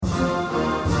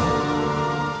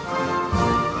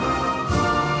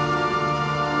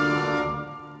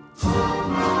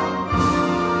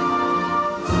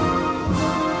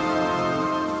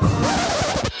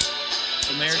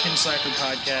Slacker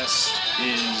podcast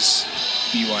is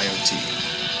BYOT.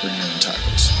 Bring your own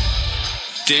tacos.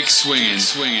 Dick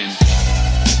swinging.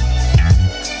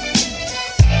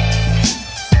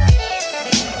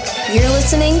 You're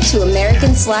listening to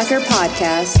American Slacker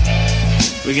Podcast.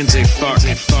 We can say fuck.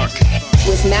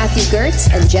 With Matthew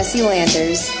Gertz and Jesse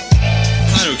Landers.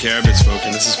 I don't care, I've been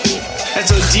smoking, this is cool. That's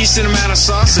a decent amount of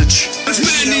sausage. This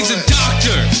man needs a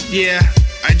doctor! Yeah,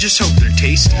 I just hope they're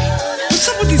tasty. What's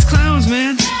up with these clowns,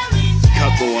 man?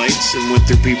 Cut the lights and went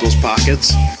through people's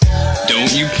pockets.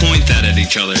 Don't you point that at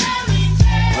each other.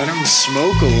 Let them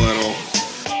smoke a little.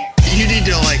 You need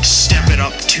to step it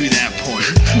up to that point.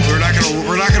 We're not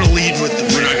gonna lead with the.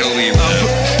 We're not gonna lead with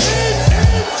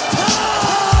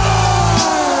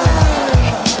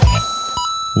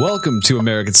Welcome to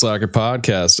American Slacker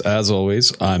Podcast. As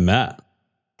always, I'm Matt.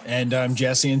 And I'm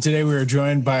Jesse. And today we are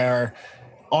joined by our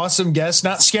awesome guest.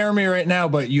 Not scaring me right now,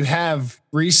 but you have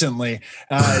recently,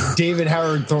 David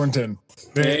Howard Thornton.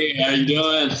 Hey, how you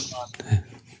doing?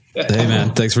 Hey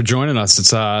man, thanks for joining us.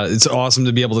 It's awesome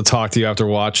to be able to talk to you after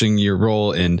watching your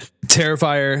role in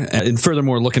Terrifier, and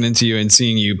furthermore looking into you and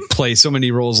seeing you play so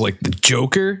many roles like the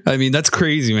Joker. I mean, that's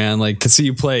crazy, man. To see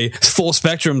you play full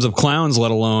spectrums of clowns,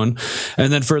 let alone.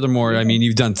 And then furthermore, I mean,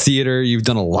 you've done theater, you've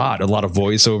done a lot of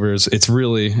voiceovers. It's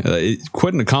really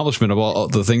quite an accomplishment of all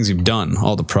the things you've done,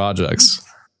 all the projects.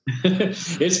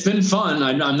 It's been fun.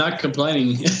 I'm not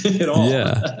complaining at all.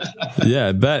 Yeah,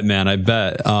 I bet, man. I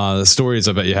bet. The stories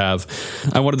I bet you have.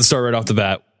 I wanted to start right off the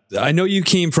bat. I know you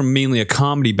came from mainly a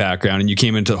comedy background and you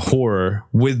came into horror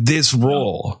with this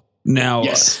role. Now,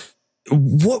 yes.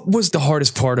 What was the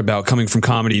hardest part about coming from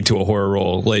comedy to a horror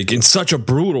role? In such a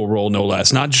brutal role, no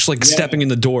less. Not just stepping in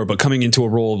the door, but coming into a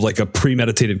role of a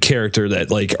premeditated character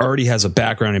that already has a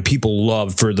background and people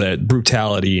love for that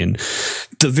brutality and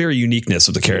the very uniqueness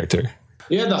of the character.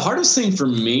 Yeah, the hardest thing for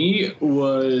me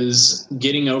was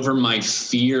getting over my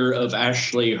fear of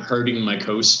actually hurting my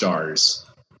co-stars.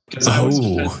 Because I was a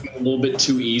little bit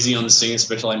too easy on the scene,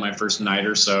 especially my first night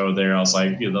or so there. I was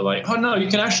they're like, oh no, you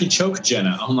can actually choke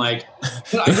Jenna. I'm like,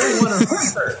 I don't want to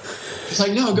hurt her. It's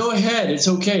like, no, go ahead. It's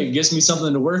okay. It gives me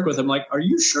something to work with. I'm like, are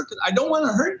you sure? I don't want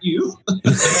to hurt you.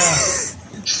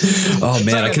 Oh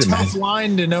man, I could imagine. Tough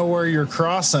line to know where you're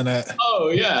crossing it.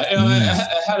 Oh yeah, it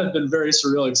had been a very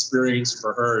surreal experience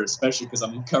for her, especially because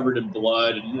I'm covered in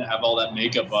blood and have all that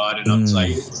makeup on, and I'm like,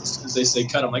 as they say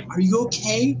cut, I'm like, are you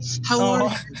okay? How are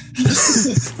you?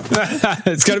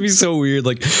 It's got to be so weird.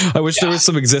 I wish there was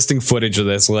some existing footage of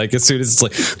this. As soon as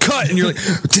it's cut, and you're like,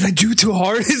 did I do too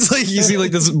hard? It's you see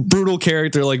this brutal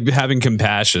character having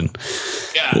compassion.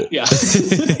 Yeah.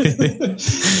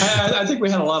 I think we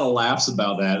had a lot of laughs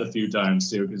about that a few times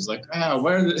too, because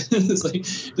where it's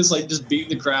just beating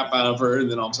the crap out of her, and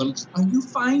then all of a sudden, are you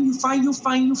fine? You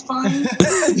fine?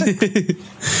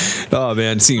 Oh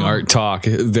man, seeing Art talk,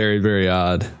 very, very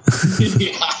odd.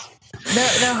 Yeah.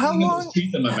 Now how long?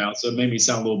 Teeth in my mouth, so it made me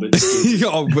sound a little bit stupid.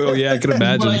 Oh yeah, I can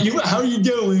imagine. How are you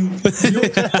doing?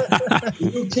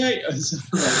 You okay?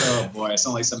 Oh boy, I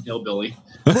sound like some hillbilly.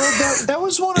 Well, that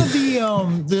was one of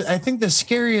the I think the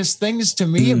scariest things to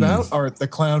me about Art the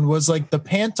Clown was the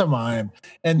pantomime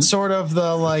and sort of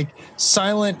the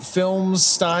silent film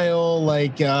style,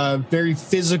 very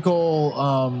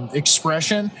physical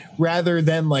expression rather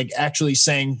than actually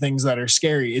saying things that are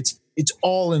scary. It's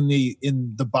all in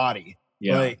the body.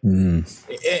 Yeah.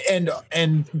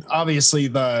 And obviously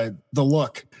the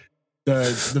look,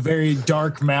 the very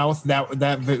dark mouth that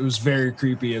was very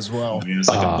creepy as well. I mean, it's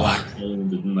a black hole in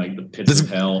the pits of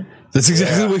hell. That's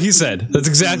exactly what he said. That's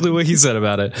exactly what he said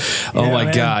about it. Oh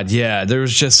my God. Yeah. There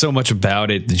was just so much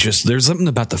about it. There's something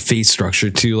about the face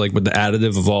structure too, with the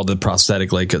additive of all the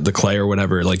prosthetic, the clay or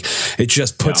whatever, it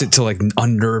just puts it to an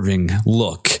unnerving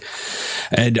look.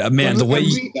 And man, the way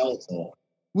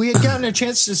we had gotten a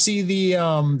chance to see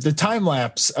the time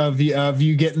lapse of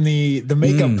you getting the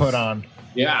makeup put on.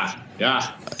 Yeah.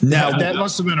 Now that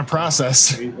must have been a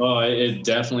process. Oh, it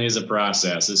definitely is a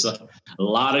process. It's a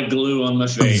lot of glue on my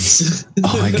face.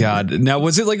 Oh my God. Now,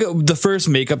 was it the first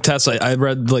makeup test? I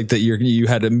read that you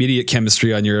had immediate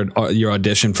chemistry on your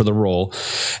audition for the role.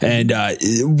 And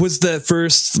was the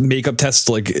first makeup test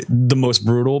the most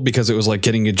brutal because it was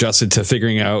getting adjusted to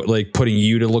figuring out putting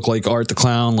you to look like Art the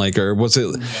Clown, or was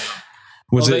it?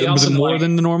 Was it more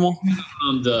than the normal?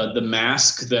 The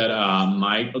mask that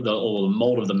the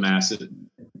mold of the mask that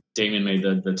Damien made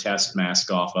the test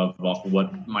mask off of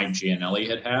what Mike Gianelli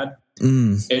had.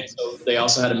 And so they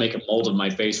also had to make a mold of my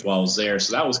face while I was there.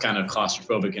 So that was kind of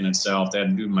claustrophobic in itself. They had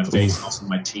to do my face and also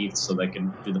my teeth so they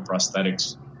can do the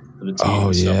prosthetics for the teeth.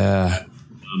 Oh, yeah.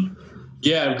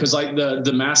 Yeah, because like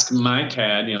the mask Mike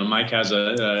had, Mike has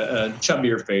a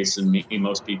chubbier face than me.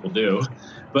 Most people do,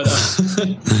 but so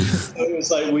it was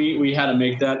like we had to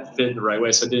make that fit the right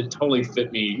way. So it didn't totally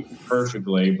fit me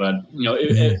perfectly, but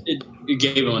it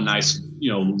gave him a nice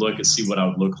look and see what I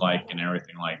would look like and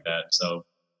everything like that. So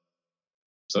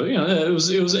it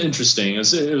was interesting. It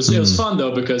was fun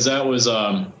though, because that was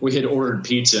we had ordered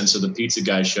pizza, and so the pizza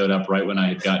guy showed up right when I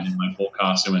had gotten in my full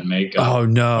costume and makeup. Oh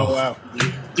no! Oh wow,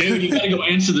 dude, you gotta go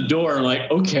answer the door. I'm like,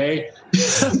 okay.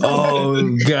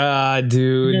 Oh god,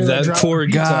 dude, that poor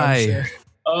guy.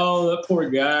 Oh, that poor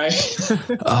guy.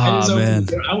 Oh man,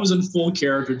 I was in full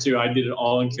character too. I did it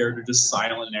all in character, just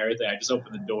silent and everything. I just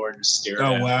opened the door and just stared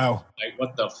at him. Wow. Like,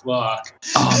 what the fuck?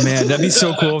 Oh man, that'd be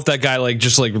so cool if that guy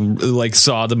like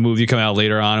saw the movie come out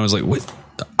later on and was like, "What?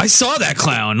 I saw that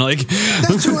clown!" Like,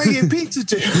 that's who I get pizza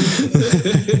to.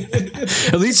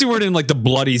 At least you weren't in like the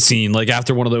bloody scene, like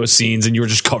after one of those scenes, and you were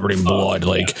just covered in blood.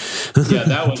 Like, yeah,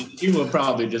 that one. He would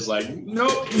probably just like,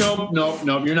 nope.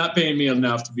 You're not paying me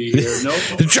enough to be here. Nope.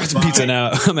 Drop the pizza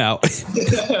now. I'm out.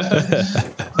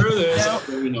 Screw this.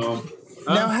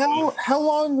 Now, how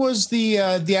long was the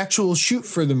actual shoot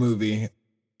for the movie?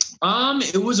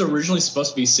 It was originally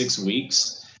supposed to be 6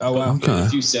 weeks. Oh wow! Okay. A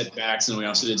few setbacks, and we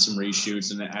also did some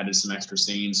reshoots and added some extra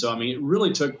scenes. So I mean, it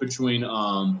really took between.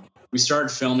 We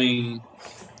started filming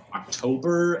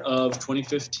October of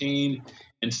 2015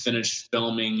 and finished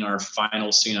filming our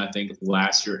final scene, I think,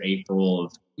 last year, April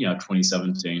of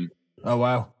 2017. Oh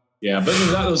wow! Yeah, but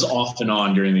that was off and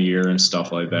on during the year and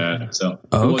stuff like that. So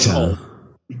it was all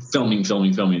filming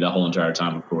the whole entire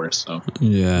time, of course. So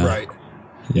yeah, right.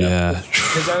 Yeah,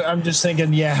 because I'm just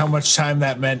thinking, how much time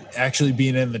that meant actually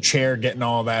being in the chair, getting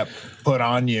all that put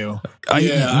on you. I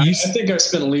think I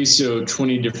spent at least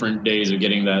 20 different days of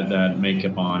getting that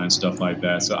makeup on and stuff like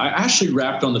that. So I actually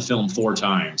wrapped on the film 4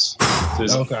 times.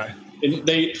 Okay.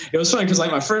 It was funny because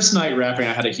like my first night wrapping,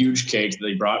 I had a huge cake that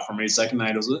they brought for me. Second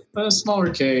night it was a smaller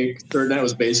cake. Third night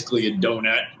was basically a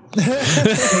donut.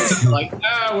 Like,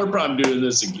 we're probably doing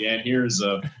this again. Here's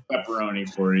a pepperoni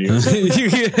for you.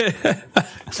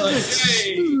 Like,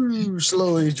 hey.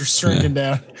 Slowly just shrinking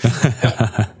down.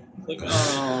 Like,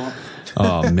 oh.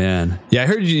 Oh man, yeah. I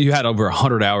heard you had over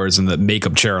 100 hours in the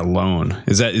makeup chair alone.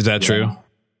 Is that true?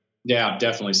 Yeah,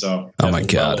 definitely so. Oh my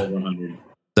god, well over 100.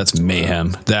 That's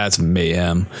mayhem. That's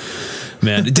mayhem,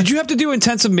 man. Did you have to do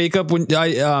intensive makeup when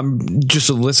just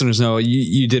so listeners know,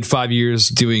 you did 5 years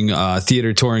doing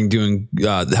theater touring, doing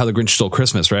How the Grinch Stole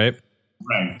Christmas, right?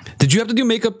 Right. Did you have to do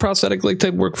makeup prosthetic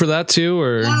type work for that too,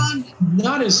 or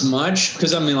not as much?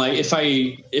 Because I mean, like if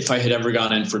I had ever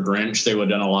gone in for Grinch, they would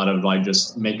have done a lot of like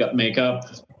just makeup.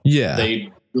 Yeah.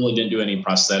 They really didn't do any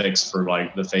prosthetics for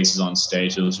like the faces on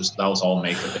stage. It was just that was all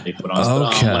makeup that they put on.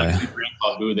 Okay. But, when I did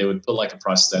Grandpa Who, they would put like a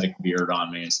prosthetic beard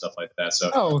on me and stuff like that.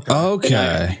 So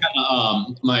okay.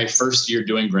 My first year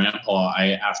doing Grandpa,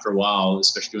 after a while,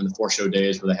 especially doing the 4-show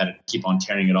days where they had to keep on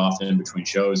tearing it off in between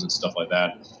shows and stuff like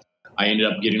that, I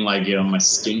ended up getting my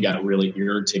skin got really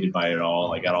irritated by it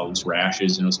all. I got all these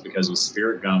rashes, and it was because of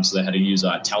spirit gum, so they had to use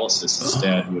Telesis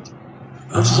instead, which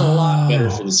is a lot better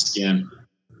for the skin.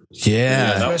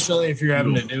 Yeah, especially if you're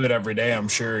having to do it every day, I'm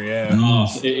sure. Yeah,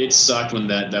 it sucked when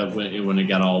when it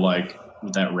got all like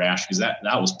with that rash, because that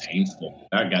was painful.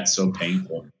 That got so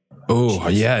painful. Oh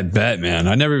yeah, I bet, man.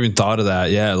 I never even thought of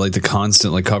that. Yeah, like the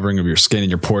constant like covering of your skin and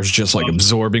your pores, just like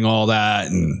absorbing all that,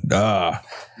 and oh,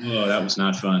 that was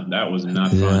not fun. That was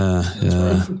not fun.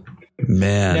 Yeah,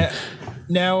 man.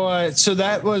 Now, so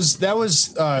that was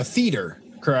theater.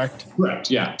 Correct.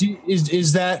 Yeah.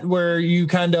 Is that where you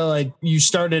kind of like you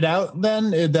started out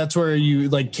then? That's where you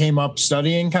like came up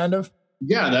studying kind of?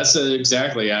 Yeah, that's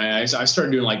exactly. I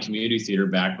started doing like community theater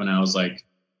back when I was like,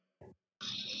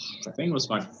 I think it was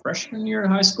my freshman year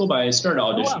in high school, but I started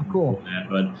auditioning. Oh, cool. That,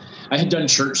 but I had done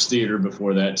church theater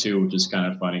before that too, which is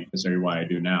kind of funny considering why I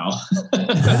do now.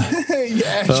 Yeah,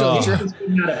 actually,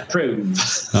 not approve.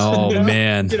 Oh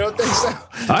man, you don't think so?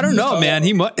 I don't know, man.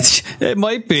 It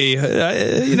might be.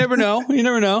 You never know. You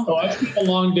never know. Oh, it's been a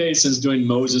long day since doing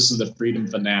Moses and the Freedom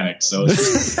Fanatic. So,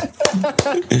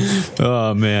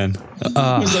 oh man,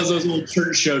 those little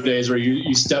church show days where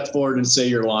you step forward and say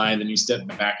your line, then you step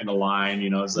back in the line.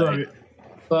 It's like, right.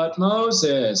 But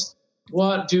Moses,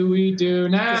 what do we do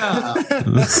now?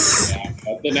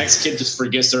 The next kid just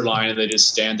forgets their line and they just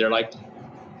stand there like,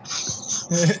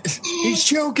 he's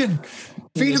choking.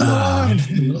 Feed him the line.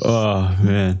 Oh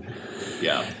man.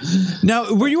 Yeah.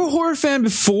 Now, were you a horror fan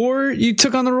before you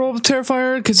took on the role of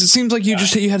Terrifier? Because it seems like you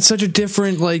had such a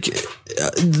different, like,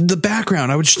 the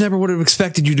background. I would have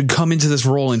expected you to come into this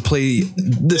role and play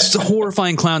this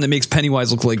horrifying clown that makes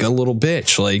Pennywise look like a little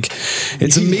bitch. Like,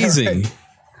 it's amazing.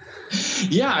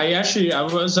 Yeah, I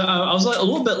was like a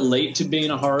little bit late to being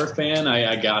a horror fan.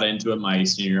 I got into it my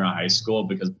senior year of high school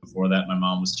because before that my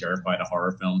mom was terrified of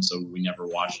horror films, so we never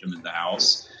watched them in the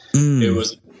house. It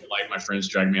was like my friends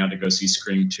dragged me out to go see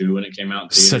Scream 2 when it came out in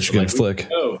theaters. Such a good flick.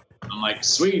 Oh, I'm like,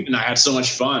 sweet, and I had so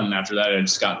much fun after that. I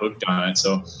just got hooked on it.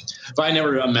 So, but I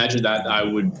never imagined that I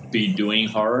would be doing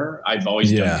horror. I've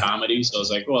always done comedy, so I was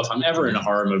like, well, if I'm ever in a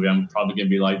horror movie, I'm probably gonna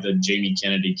be like the Jamie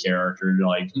Kennedy character,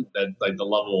 like that, like the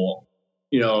level,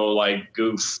 like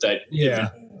goof that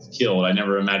killed. I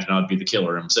never imagined I'd be the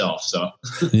killer himself. So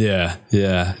yeah.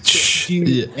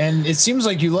 And it seems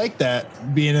like you like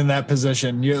that, being in that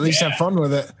position. You at least have fun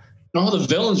with it. Oh, the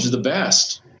villains are the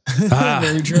best.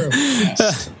 Very true.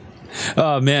 Yes.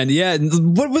 Oh man, yeah.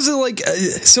 What was it like?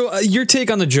 So your take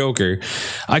on the Joker,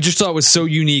 I just thought was so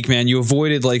unique, man. You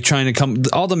avoided like trying to come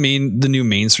all the new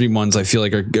mainstream ones. I feel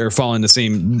like are following the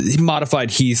same modified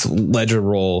Heath Ledger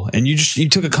role, and you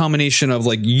took a combination of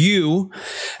like you,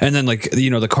 and then like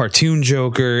the cartoon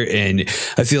Joker, and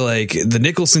I feel like the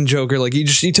Nicholson Joker. Like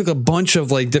you took a bunch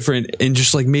of like different and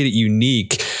just like made it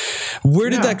unique. Where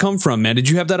did that come from, man? Did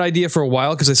you have that idea for a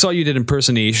while? Because I saw you did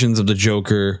impersonations of the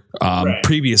Joker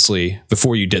previously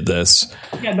before you did this.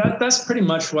 Yeah, that's pretty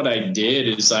much what I did.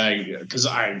 He's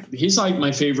like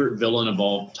my favorite villain of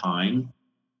all time,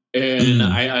 and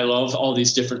I love all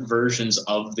these different versions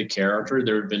of the character.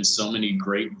 There have been so many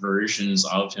great versions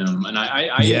of him, and I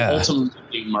ultimately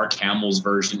think Mark Hamill's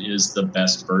version is the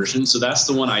best version. So that's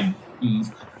the one I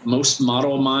most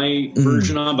model my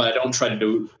version on, but I don't try to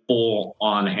do full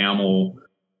on Hamill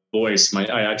voice.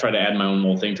 I try to add my own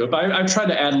little thing to it, but I've tried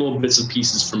to add little bits and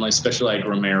pieces from especially like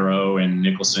Romero and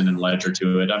Nicholson and Ledger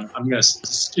to it. I'm going to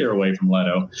steer away from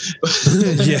Leto.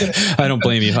 Yeah, I don't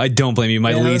blame you.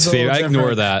 My least favorite. I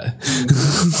ignore that.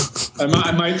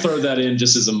 I might throw that in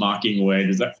just as a mocking way,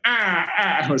 just like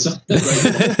or something.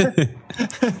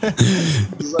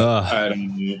 I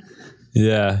don't know.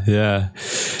 Yeah.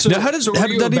 So, were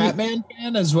you a Batman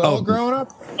fan as well growing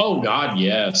up? Oh God,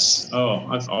 yes. Oh,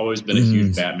 I've always been a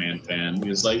huge Batman fan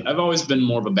because I've always been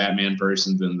more of a Batman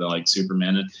person than the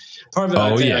Superman. And part of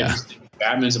that, I just think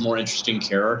Batman's a more interesting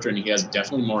character, and he has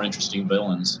definitely more interesting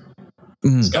villains.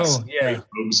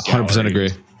 100% agree.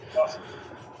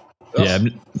 Yeah,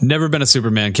 I've never been a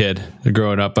Superman kid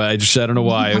growing up. I don't know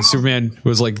why. Superman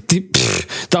was like,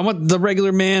 I want the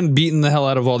regular man beating the hell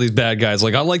out of all these bad guys.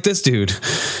 Like, I like this dude.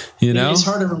 It's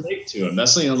hard to relate to him.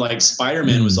 That's like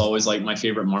Spider-Man was always like my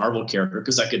favorite Marvel character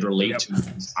because I could relate to him.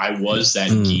 I was that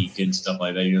geek and stuff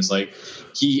like that. He was like,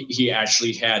 he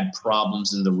actually had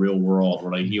problems in the real world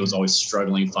where he was always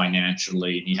struggling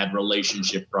financially, and he had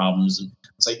relationship problems. And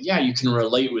it's like, yeah, you can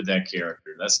relate with that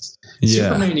character. That's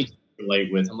Superman. You can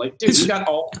relate with. I'm like, dude, he's got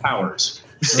all powers.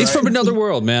 He's from another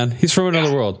world, man. He's from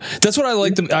another world. That's what I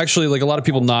like. Actually, like a lot of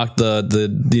people knock the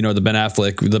Ben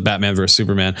Affleck, the Batman versus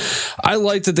Superman. I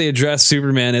like that they address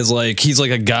Superman as like he's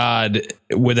like a god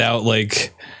without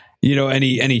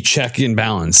any check and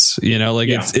balance.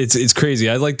 It's crazy.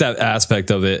 I like that aspect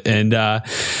of it. And man,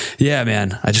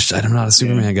 I'm not a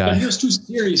Superman guy. But he was too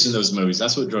serious in those movies.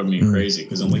 That's what drove me crazy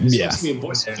because I'm like, he's supposed to be a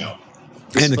Boy Scout.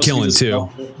 And the killing too.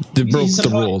 They broke the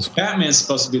rules. Batman's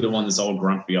supposed to be the one that's all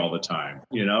grumpy all the time.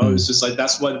 It's just like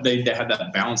that's what they had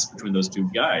that balance between those two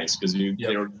guys because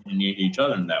they were need each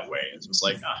other in that way. It's just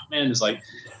like, it's like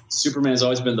Superman's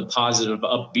always been the positive,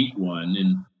 upbeat one,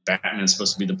 and Batman's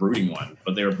supposed to be the brooding one.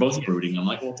 But they were both brooding. I'm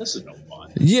like, well, this is no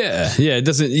fun. Yeah, it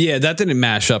doesn't. Yeah, that didn't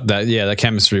mash up. That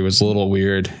chemistry was a little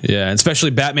weird. Yeah, and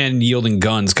especially Batman yielding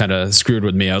guns kind of screwed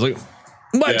with me. I was like,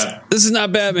 what? Yeah. This is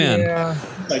not Batman. Yeah.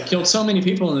 I killed so many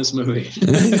people in this movie.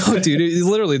 No, dude.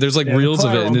 Literally, there's reels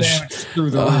of it. And it's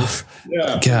through the roof.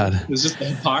 Yeah. God. There's just the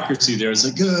hypocrisy there. It's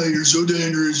like, you're so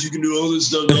dangerous. You can do all this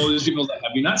stuff. And all these people.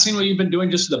 Have you not seen what you've been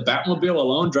doing just the Batmobile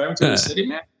alone driving through the city,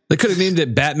 man? They could have named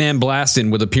it Batman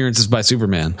Blastin' with appearances by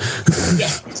Superman. Yeah.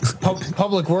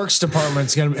 Public Works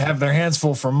Department's going to have their hands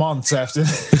full for months after.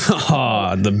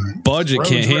 The budget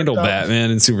can't handle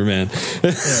Batman and Superman.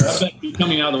 That's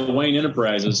coming out of the Wayne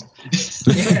Enterprises.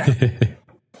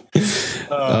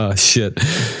 Oh, shit.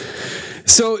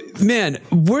 So, man,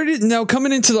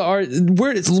 coming into the art,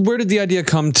 where did the idea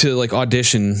come to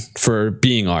audition for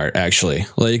being art actually?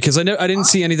 Because I didn't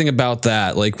see anything about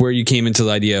that, where you came into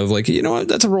the idea of what,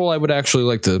 that's a role I would actually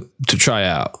like to try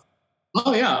out.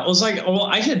 Oh yeah, it was like, well,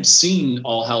 I had seen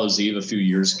All Hallows Eve a few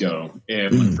years ago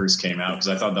when it first came out because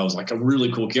I thought that was like a really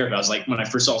cool character. I was like, when I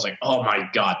first saw it, I was like, oh my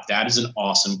god, that is an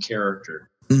awesome character.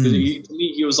 To me,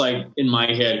 he was like, in my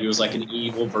head, he was like an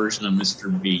evil version of Mr.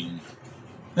 Bean.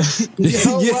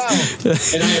 Oh, wow.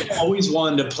 And I had always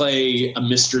wanted to play a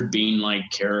Mr. Bean like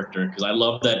character because I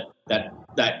love that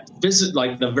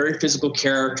like the very physical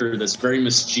character that's very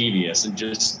mischievous and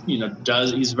just,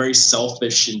 he's very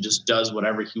selfish and just does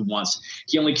whatever he wants.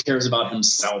 He only cares about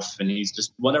himself and he's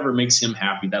just whatever makes him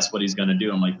happy. That's what he's going to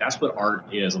do. I'm like, that's what Art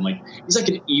is. I'm like, he's like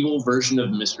an evil version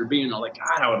of Mr. Bean. And I'm like,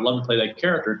 God, I would love to play that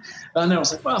character. And I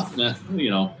was like, well,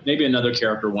 maybe another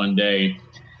character one day.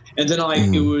 And then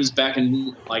it was back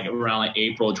in around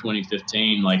April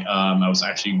 2015. I was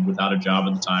actually without a job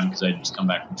at the time because I'd just come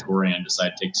back from touring and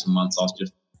decided to take some months off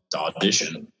just to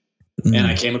audition. And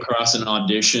I came across an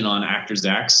audition on Actors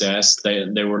Access.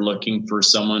 They were looking for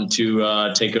someone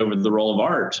to take over the role of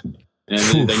Art.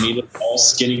 And they needed a tall,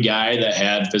 skinny guy that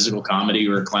had physical comedy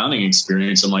or clowning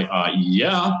experience. I'm like,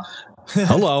 yeah.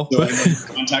 Hello. So I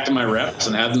contacted my reps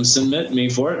and had them submit me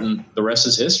for it, and the rest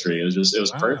is history. It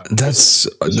was perfect. That's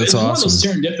awesome. It's one of those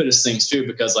serendipitous things too,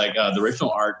 because the original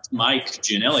Art, Mike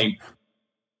Gianelli,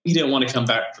 he didn't want to come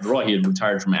back for the role. He had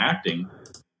retired from acting.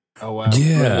 Oh wow!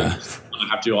 Yeah, I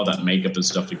have to do all that makeup and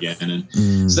stuff again,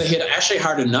 and so they had actually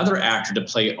hired another actor to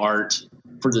play Art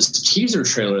for this teaser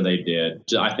trailer they did.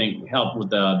 I think help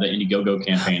with the Indiegogo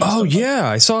campaign. Oh yeah,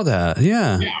 I saw that.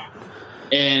 Yeah.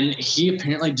 And he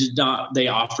apparently did not. They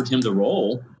offered him the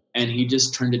role, and he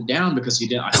just turned it down because he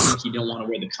didn't. I think he didn't want to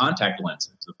wear the contact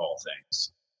lenses of all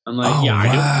things. I'm like, I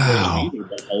don't wear them either.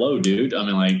 But hello, dude. I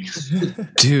mean, like,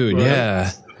 dude,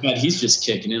 yeah. But he's just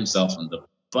kicking himself in the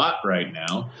butt right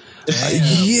now.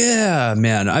 Yeah,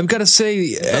 man. I've got to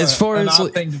say, as far as an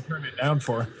odd thing to turn it down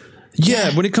for.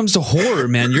 Yeah, when it comes to horror,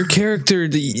 man, your character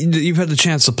that you've had the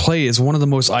chance to play is one of the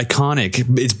most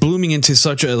iconic. It's blooming into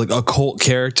such a cult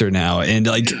character now, and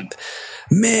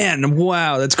man,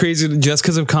 wow, that's crazy. Just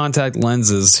because of contact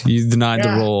lenses, you denied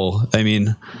the role. I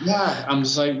mean, I'm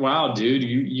just like, wow, dude,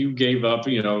 you gave up.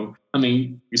 I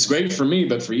mean, it's great for me,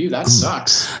 but for you, that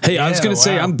sucks. Hey, I was going to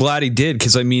say, I'm glad he did,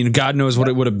 because I mean, God knows what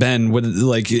it would have been.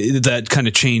 That kind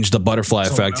of changed the butterfly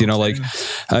effect,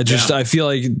 I feel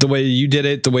like the way you did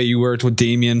it, the way you worked with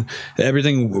Damien,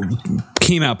 everything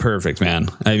came out perfect, man.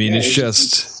 I mean, it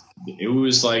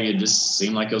was like, it just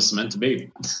seemed like it was meant to be.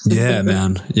 Yeah,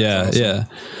 man. Yeah, awesome. Yeah.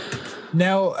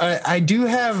 Now, I do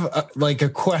have a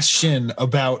question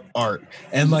about Art,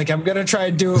 and I'm going to try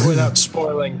to do it without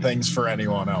spoiling things for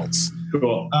anyone else.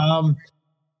 Cool.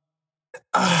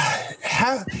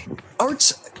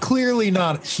 Art's clearly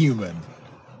not human.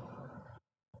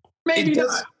 Maybe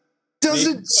not.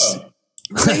 Doesn't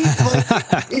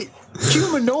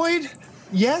humanoid?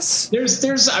 Yes.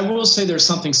 I will say there's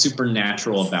something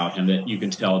supernatural about him that you can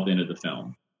tell at the end of the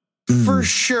film. For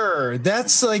sure.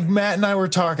 That's Matt and I were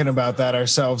talking about that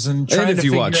ourselves and trying to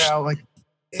figure out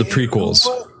the prequels.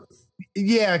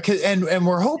 Yeah, and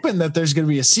we're hoping that there's going to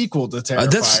be a sequel to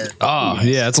Terrifier.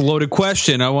 It's a loaded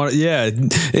question.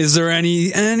 Is there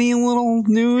any little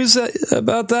news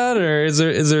about that, or is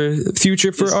there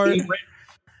future for Art?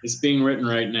 It's being written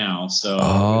right now.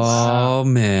 So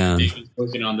man, he's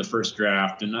working on the first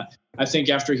draft, and I think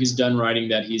after he's done writing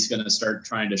that, he's going to start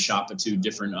trying to shop it to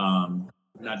different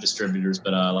not distributors,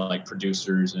 but like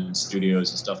producers and studios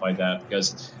and stuff like that,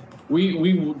 because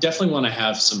we definitely want to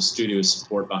have some studio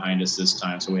support behind us this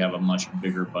time, so we have a much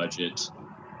bigger budget,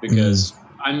 because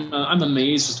I'm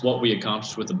amazed with what we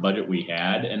accomplished with the budget we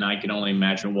had, and I can only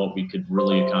imagine what we could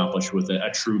really accomplish with a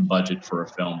true budget for a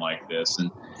film like this. And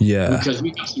because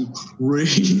we got some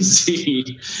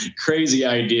crazy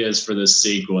ideas for this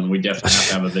sequel, and we definitely have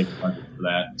to have a big budget for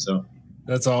that. So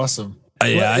that's awesome.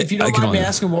 If you don't mind me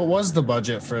asking, what was the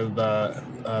budget for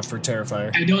for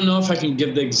Terrifier? I don't know if I can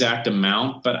give the exact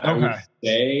amount, but I would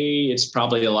say it's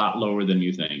probably a lot lower than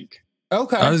you think.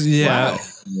 Okay. Lower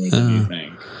than you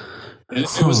think. And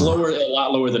it was a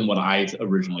lot lower than what I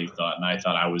originally thought, and I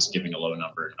thought I was giving a low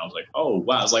number, and I was like, oh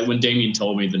wow. It's like when Damien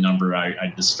told me the number,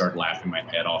 I just started laughing my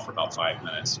head off for about 5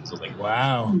 minutes. So I was like,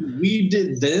 wow, we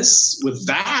did this with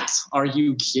that? Are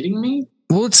you kidding me?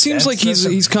 Well, it seems like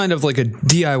he's kind of like a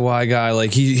DIY guy.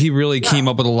 Like he really came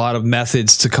up with a lot of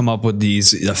methods to come up with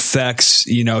these effects.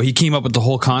 He came up with the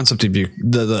whole concept of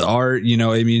the art.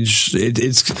 I mean,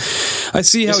 I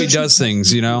see how he does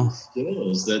things.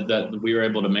 Skills that we were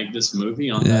able to make this movie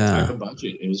on that type of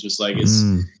budget. It was just like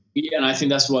and I think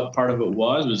that's what part of it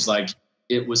was like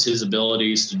it was his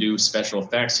abilities to do special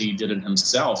effects. He did it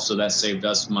himself, so that saved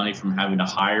us money from having to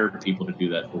hire people to do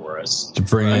that for us. To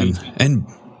bring in and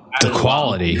the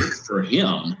quality for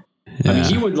him. I mean,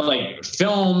 he would like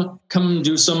film, come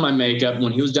do some of my makeup.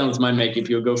 When he was done with my makeup,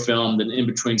 he would go film. Then in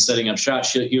between setting up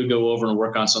shots, he would go over and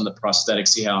work on some of the prosthetics,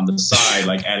 see how on the side,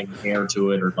 like adding hair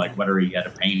to it or like whatever he had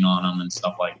to paint on them and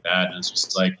stuff like that. And it's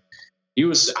just like,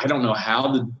 I don't know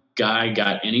how the guy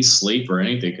got any sleep or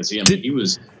anything. Cause he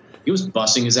was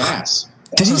busting his ass.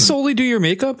 Did he solely do your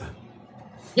makeup?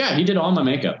 Yeah, he did all my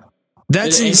makeup.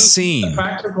 That's insane. The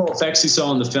practical effects he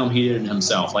saw in the film, he did it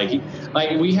himself. Like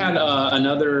we had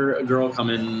another girl come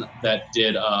in that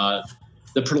did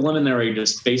the preliminary,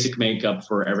 just basic makeup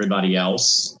for everybody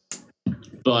else.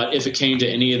 But if it came to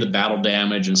any of the battle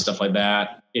damage and stuff like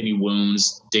that, any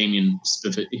wounds, Damien,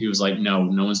 he was like, no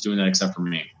one's doing that except for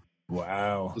me.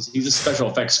 Wow. He's a special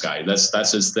effects guy.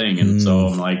 That's his thing. And so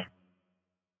I'm like,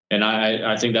 and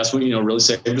I think that's what, really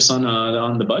saved us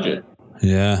on the budget.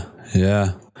 Yeah.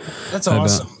 Yeah. That's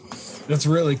awesome. That's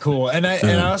really cool. And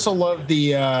I also love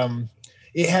the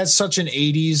it has such an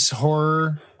 80s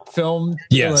horror film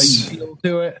feel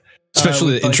to it.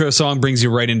 Especially the intro song brings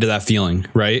you right into that feeling,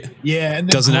 right? Yeah, and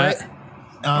doesn't that?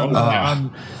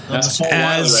 That's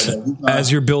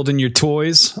as you're building your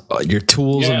toys, your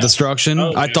tools of destruction.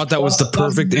 I thought that was the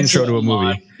perfect intro to a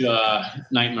movie.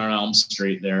 Nightmare on Elm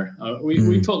Street. There,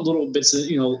 we put little bits of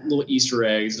little Easter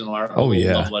eggs in our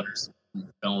love letters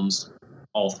films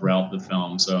all throughout the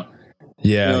film. So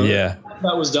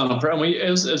that was done on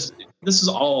purpose. This is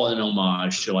all an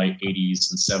homage to like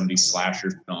 80s and 70s slasher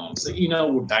films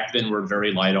that, back then were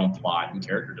very light on plot and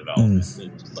character development.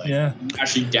 We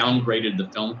actually downgraded the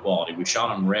film quality. We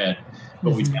shot on red,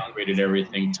 but we downgraded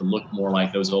everything to look more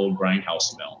like those old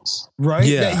Grindhouse films. Right?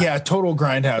 Yeah, total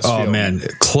Grindhouse film. Oh, man.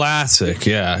 Classic.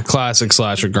 Yeah. Classic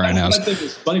slasher Grindhouse. I think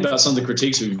it's funny about some of the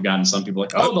critiques we've gotten. Some people are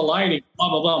like, the lighting, blah,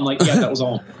 blah, blah. I'm like, that was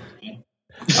all.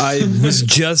 I was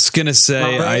just gonna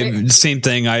say, same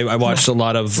thing. I watched a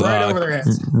lot of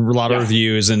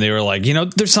reviews, and they were like,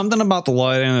 there's something about the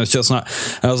lighting. It's just not.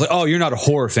 And I was like, oh, you're not a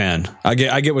horror fan. I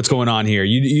get what's going on here.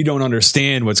 You don't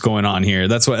understand what's going on here.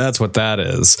 That's what that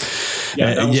is.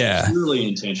 Yeah, really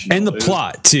intentional. And the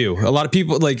plot too. A lot of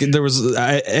people there was,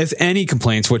 if any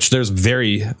complaints, which there's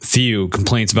very few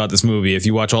complaints about this movie. If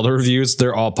you watch all the reviews,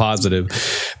 they're all positive.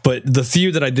 But the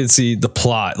few that I did see, the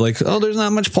plot, there's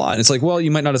not much plot. It's like, well,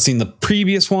 you might not have seen the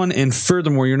previous one, and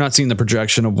furthermore, you're not seeing the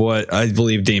projection of what I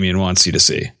believe Damien wants you to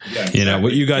see. Yeah, exactly.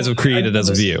 What you guys have created as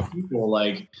a view. People,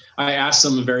 I asked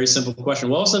them a very simple question.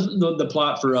 What was the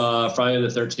plot for Friday the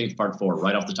 13th Part 4?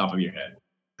 Right off the top of your head,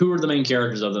 who are the main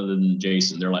characters other than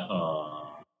Jason? They're like,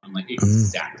 I'm like,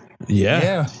 exactly.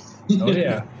 Yeah. Oh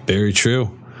yeah. Very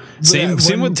true. Same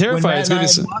with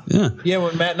Terrifier.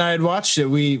 When Matt and I had watched it,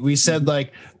 we said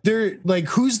they're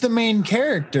who's the main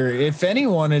character? If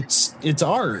anyone, it's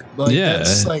Art.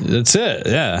 That's it.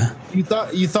 Yeah.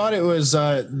 You thought it was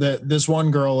this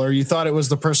one girl, or you thought it was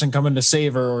the person coming to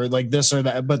save her, or this or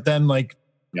that. But then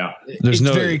there's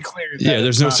no very clear.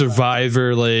 There's no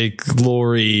survivor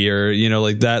Lori or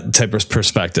that type of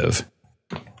perspective.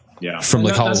 Yeah, from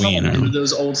Halloween or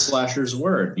those old slashers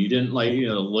were. You didn't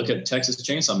look at Texas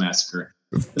Chainsaw Massacre.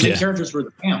 The main characters were the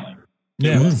family.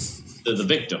 Yeah, the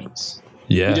victims.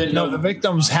 Yeah, the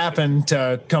victims happen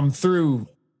to come through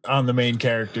on the main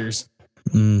characters.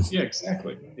 Yeah,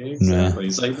 exactly. Yeah.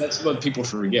 It's that's what people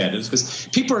forget. It's because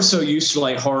people are so used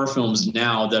to horror films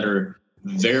now that are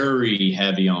very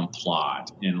heavy on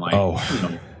plot and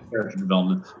character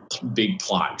development, big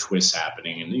plot twists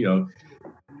happening, and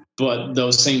but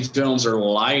those same films are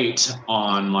light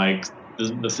on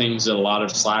the things that a lot of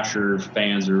slasher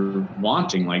fans are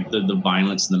wanting, the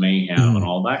violence and the mayhem and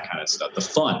all that kind of stuff. The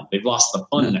fun. They've lost the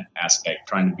fun aspect,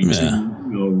 trying to be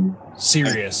too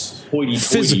serious,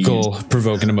 physical,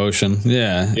 provoking emotion.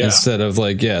 Yeah, instead of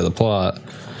the plot.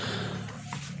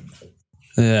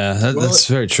 Yeah, that's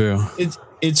very true.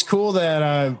 It's cool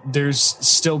that there's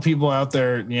still people out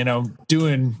there,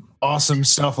 doing awesome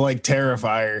stuff like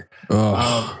Terrifier.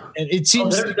 And it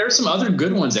seems there's some other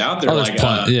good ones out there. There's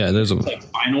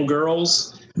Final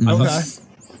Girls. Okay,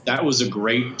 that was a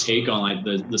great take on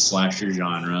the slasher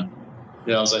genre.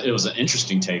 It was an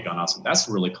interesting take on us. That's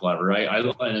really clever. I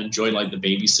enjoyed The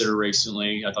Babysitter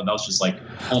recently. I thought that was just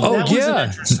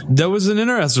that was an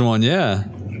interesting one. Yeah.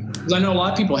 Because I know a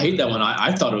lot of people hate that one.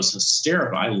 I thought it was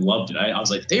hysterical. I loved it. I was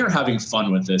like, they are having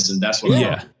fun with this, and that's what.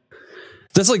 Yeah.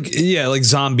 That's like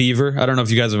Zombiever. I don't know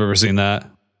if you guys have ever seen that.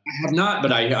 I have not,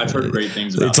 but I've heard great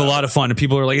things about it. It's a lot of fun, and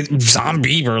people are like,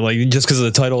 Zombiever, just because of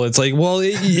the title. It's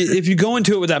if you go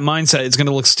into it with that mindset, it's going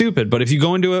to look stupid. But if you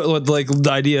go into it with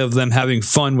the idea of them having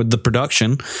fun with the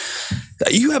production,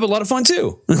 you have a lot of fun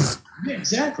too. Yeah,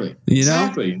 exactly.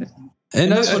 Exactly.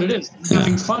 And that's what it is.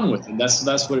 Having fun with it.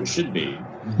 That's what it should be.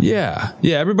 Yeah.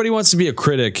 Everybody wants to be a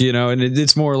critic, and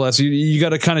it's more or less you got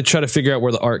to kind of try to figure out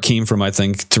where the art came from, I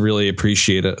think, to really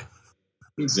appreciate it.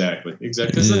 Exactly.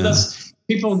 Because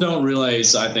people don't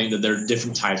realize, I think, that there are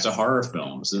different types of horror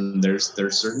films, and there's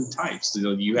certain types.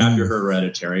 You have your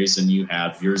Hereditaries, and you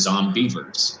have your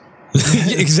Zombievers.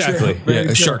 Exactly.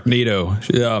 Sharknado.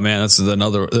 Yeah, man, that's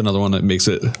another one that makes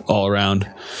it all around.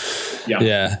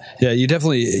 Yeah. You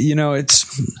definitely,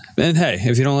 and hey,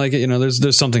 if you don't like it,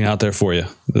 there's something out there for you.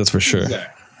 That's for sure.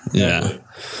 Exactly.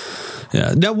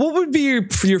 Yeah. Now, what would be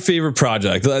your favorite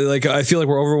project? Like, I feel like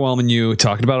we're overwhelming you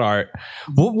talking about art.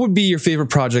 What would be your favorite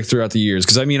project throughout the years?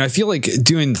 Because I feel like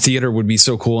doing theater would be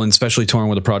so cool, and especially touring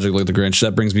with a project like The Grinch.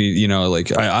 That brings me,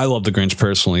 I love The Grinch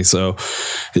personally. So,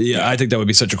 I think that would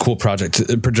be such a cool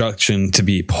production to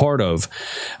be part of.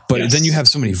 But then you have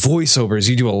so many voiceovers.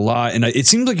 You do a lot, and it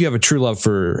seems like you have a true love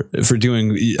for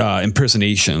doing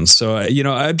impersonations. So,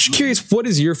 I'm just curious, what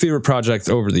is your favorite project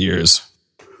over the years?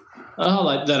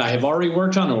 Like that I have already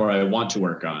worked on, or I want to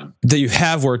work on? That you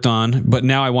have worked on, but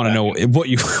now I want to know what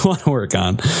you want to work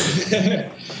on.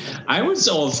 I would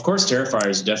say, of course, Terrifier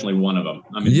is definitely one of them.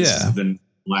 This has been a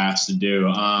blast to do.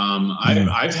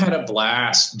 I've had a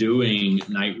blast doing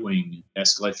Nightwing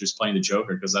Escalators, playing the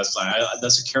Joker, because that's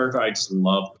a character I just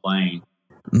love playing.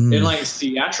 And like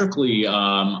theatrically,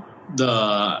 I've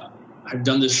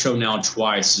done this show now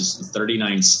twice. It's the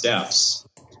 39 Steps.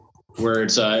 Where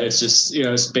it's just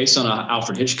it's based on an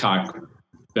Alfred Hitchcock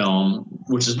film,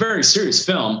 which is a very serious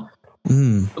film,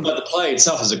 but the play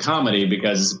itself is a comedy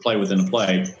because it's a play within a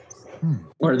play.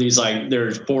 Where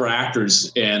there's 4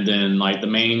 actors, and then the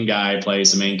main guy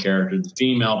plays the main character, the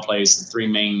female plays the 3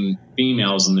 main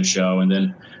females in the show, and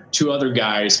then 2 other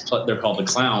guys they're called the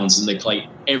clowns, and they play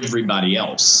everybody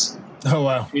else. Oh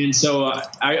wow! And so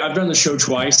I've done the show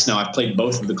twice now. I've played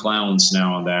both of the clowns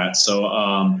now on that.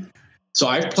 So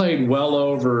I've played well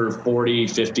over 40,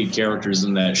 50 characters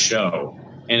in that show.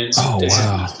 And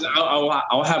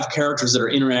I'll have characters that are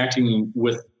interacting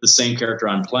with the same character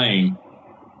I'm playing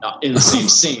in the same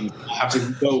scene. I have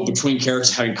to go between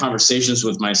characters, having conversations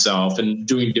with myself and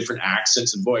doing different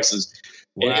accents and voices.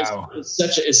 Wow.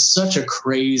 It's such a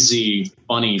crazy,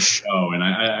 funny show. And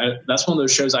I that's one of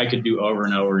those shows I could do over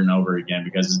and over and over again,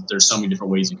 because there's so many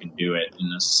different ways you can do it.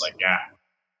 And it's just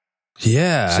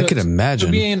Yeah, I could imagine.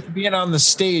 So being on the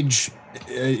stage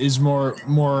is more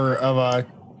of a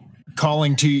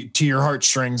calling to your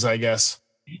heartstrings, I guess.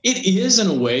 It is in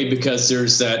a way, because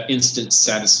there's that instant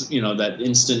that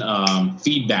instant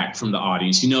feedback from the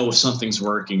audience. If something's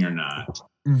working or not.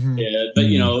 Mm-hmm. Yeah, but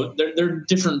there are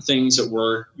different things at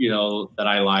work, that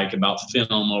I like about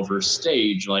film over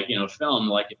stage. Film,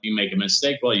 if you make a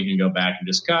mistake, well, you can go back and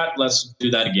just cut. Let's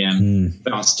do that again.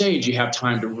 But on stage, you have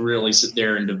time to really sit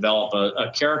there and develop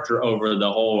a character over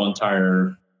the whole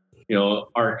entire,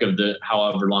 arc of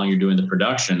however long you're doing the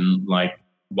production.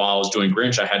 While I was doing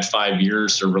Grinch, I had 5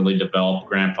 years to really develop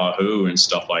Grandpa Who and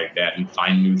stuff like that, and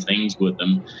find new things with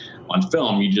them. On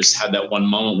film, you just had that one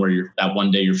moment where that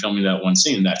one day you're filming that one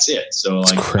scene, and that's it. So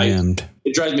it's crammed.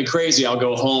 It drives me crazy. I'll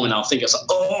go home and I'll think,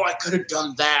 I could have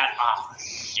done that.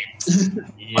 Shit.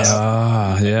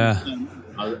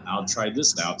 I'll try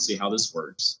this out, see how this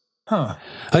works. Huh.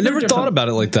 I never thought about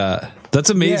it like that. That's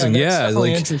amazing.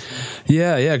 Interesting.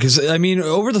 Because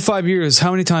over the 5 years,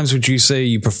 how many times would you say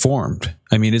you performed?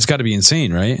 It's got to be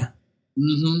insane, right?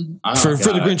 Mm-hmm. For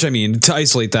the Grinch, to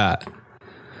isolate that.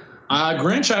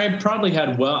 Grinch,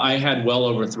 I had well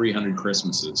over 300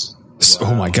 Christmases.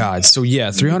 Wow. Oh my God. So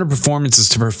 300 performances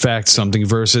to perfect something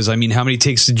versus, how many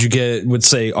takes did you get with,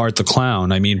 say, Art the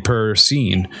Clown? Per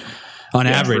scene. On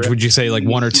average, would you say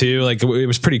 1 or 2? It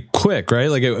was pretty quick, right?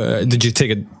 Did you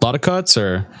take a lot of cuts,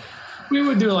 or? We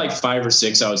would do 5 or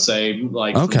 6, I would say,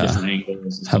 from different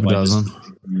angles. Half a dozen.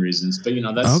 Reasons. But,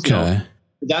 that's okay.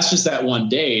 That's just that one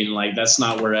day, and that's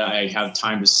not where I have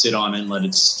time to sit on and let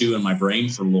it stew in my brain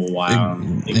for a little while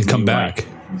and come back.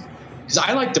 Because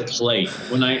I like to play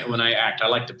when I act. I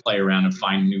like to play around and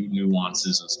find new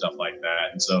nuances and stuff like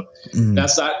that. And so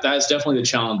that's definitely the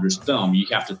challenger's film. You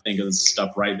have to think of this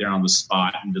stuff right there on the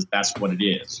spot, and that's what it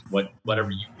is.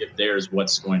 Whatever you get there is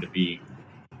what's going to be.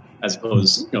 As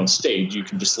opposed, stage, you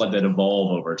can just let that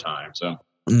evolve over time. So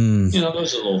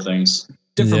those are little things.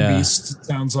 Different beasts. It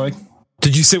sounds like.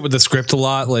 Did you sit with the script a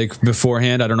lot,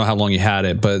 beforehand? I don't know how long you had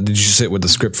it, but did you sit with the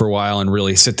script for a while and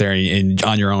really sit there and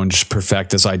on your own just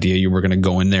perfect this idea you were going to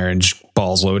go in there and just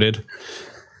balls loaded?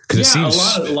 Because it seems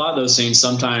a lot of those scenes.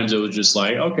 Sometimes it was just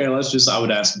okay, I would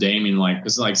ask Damien,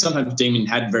 because sometimes Damien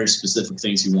had very specific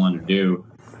things he wanted to do.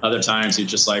 Other times he's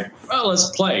just well, let's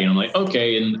play, and I'm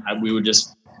okay, and we would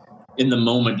just in the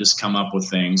moment just come up with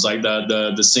things like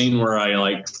the scene where I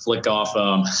like flick off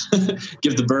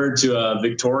give the bird to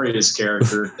Victoria's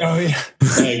character. Oh yeah,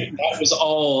 like, that was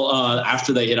all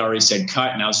after they had already said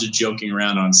cut, and I was just joking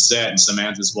around on set, and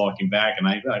Samantha's walking back, and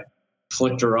I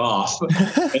flicked her off, and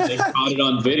they caught it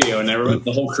on video, and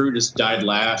the whole crew just died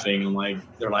laughing. And like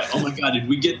they're like, "Oh my god, did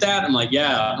we get that?" I'm like,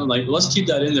 "Yeah." I'm like, "Let's keep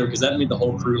that in there because that made the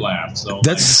whole crew laugh." So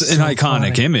that's an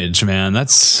iconic image, man.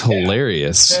 That's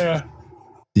hilarious. Yeah.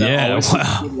 Yeah,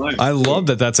 wow. I love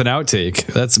that. That's an outtake.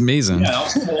 That's amazing. Yeah, that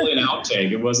was totally an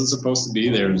outtake. It wasn't supposed to be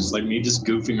there. It was just like me just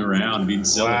goofing around, being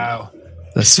silly. Wow.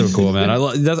 That's so cool, man. I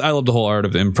love the whole art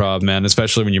of improv, man,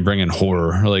 especially when you bring in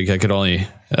horror. Like I could only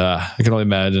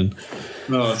imagine.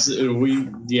 No,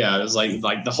 it was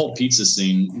like the whole pizza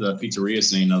scene, the pizzeria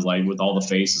scene. I was like with all the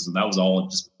faces, and that was all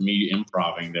just me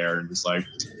improvising there. And just like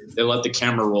they let the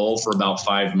camera roll for about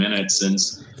 5 minutes, and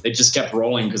they just kept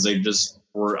rolling because they just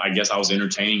were. I guess I was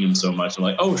entertaining them so much. I'm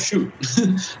like, oh shoot,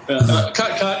 cut.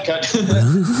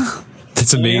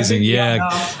 That's amazing.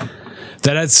 Yeah.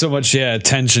 That adds so much,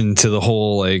 attention to the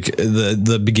whole, like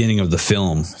the beginning of the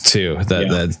film too.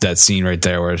 That scene right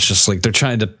there, where it's just like they're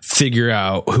trying to figure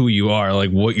out who you are,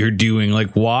 like what you're doing, like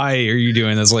why are you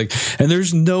doing this, like, and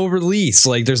there's no release,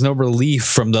 like there's no relief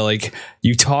from the like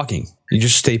you talking. You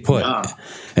just stay put,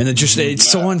 and it's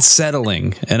so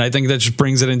unsettling. And I think that just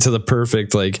brings it into the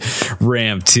perfect like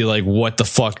ramp to like what the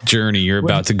fuck journey you're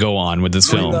about to go on with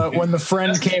this film. When the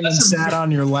friend came and sat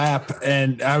on your lap,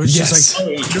 and I was just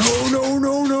like, no,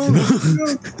 don't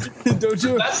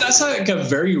do it. That's like a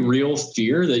very real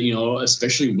fear that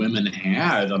especially women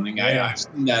had. I mean, I've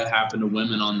seen that happen to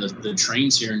women on the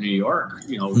trains here in New York.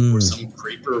 Where some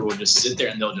creeper will just sit there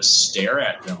and they'll just stare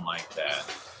at them like that.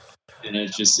 And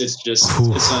it's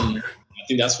I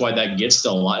think that's why that gets to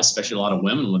a lot, especially a lot of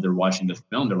women when they're watching the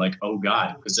film. They're like, oh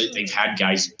God, because they've had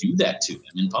guys do that to them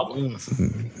in public.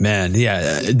 Man,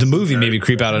 yeah. The movie made me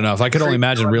creep out enough. I could only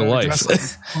imagine real life.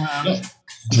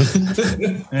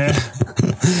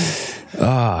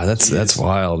 That's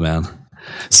wild, man.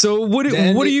 So what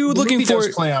are you looking for?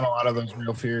 Does play on a lot of those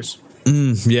real fears.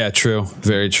 Yeah, true.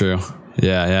 Very true.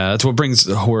 Yeah. That's what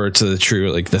brings horror to the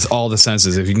true, like this, all the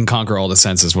senses. If you can conquer all the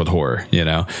senses with horror,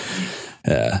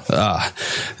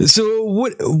 So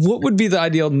what would be the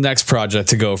ideal next project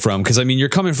to go from? Because I mean, you're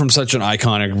coming from such an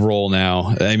iconic role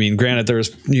now. I mean, granted, there's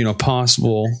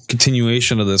possible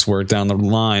continuation of this work down the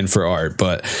line for art,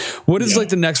 but what is like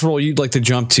the next role you'd like to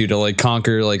jump to like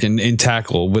conquer, like and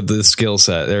tackle with the skill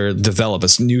set or develop a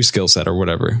new skill set or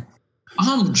whatever?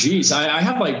 I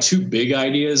have like two big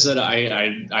ideas that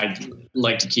I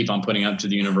like to keep on putting up to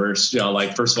the universe.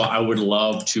 Like first of all, I would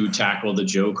love to tackle the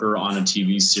Joker on a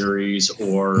TV series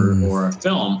or a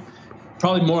film.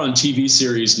 Probably more on TV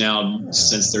series now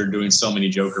since they're doing so many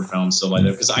Joker films, so like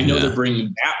that. Because I know they're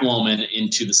bringing Batwoman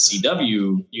into the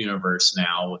CW universe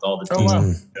now with all the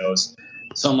TV shows.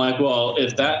 So I'm like, well,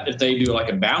 if they do like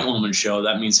a Batwoman show,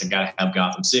 that means I got to have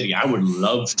Gotham City. I would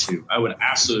love to. I would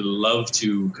absolutely love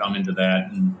to come into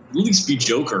that and at least be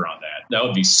Joker on that. That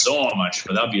would be so much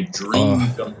fun. That would be a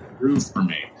dream come true for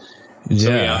me.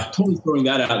 So totally throwing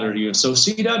that out there to you. So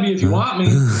CW, if you want me,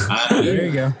 there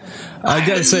you go. I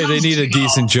gotta say, they need a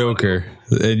decent Joker.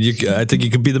 And I think you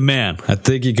could be the man. Man.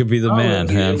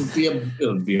 It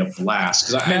would be a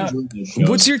blast.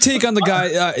 What's your take on the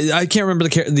guy? I can't remember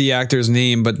the actor's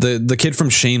name, but the kid from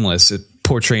Shameless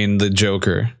portraying the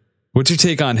Joker. What's your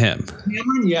take on him?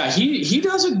 Cameron, he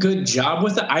does a good job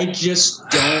with it. I just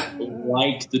don't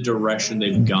like the direction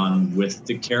they've gone with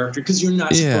the character because you're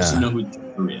not supposed to know who the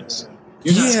Joker is.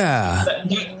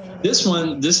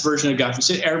 This version of Gotham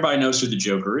City, everybody knows who the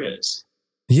Joker is.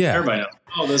 Yeah, everybody knows.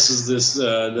 Oh, this is this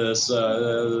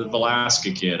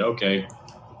Velasca kid. Okay.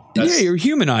 You're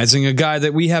humanizing a guy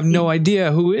that we have no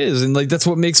idea who is, and like that's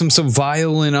what makes him so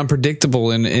vile and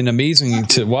unpredictable and amazing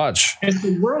to watch. As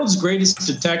the world's greatest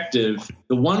detective,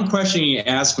 the one question he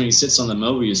asks when he sits on the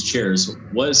Mobius chair is,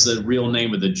 "What is the real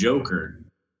name of the Joker?"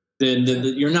 Then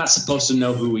you're not supposed to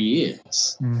know who he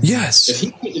is. Yes.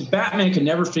 If Batman can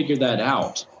never figure that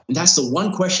out, and that's the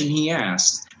one question he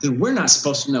asks, then we're not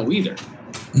supposed to know either.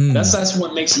 That's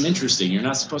what makes him interesting. You're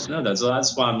not supposed to know that. So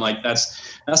that's why I'm like, that's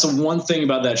the one thing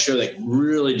about that show that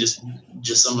really just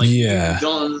I'm like, you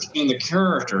don't understand the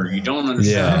character. You don't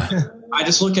understand. Yeah. I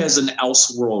just look at it as an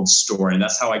Elseworld story, and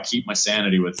that's how I keep my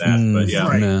sanity with that. But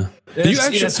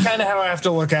It's kind of how I have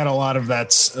to look at a lot of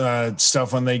that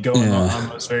stuff when they go on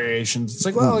those variations. It's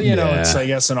like, well, it's, I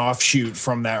guess, an offshoot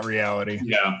from that reality.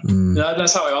 Yeah.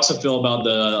 That's how I also feel about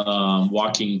the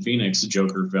Joaquin Phoenix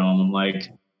Joker film. I'm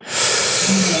like,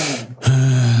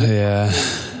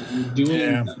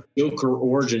 doing Joker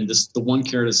origin, the one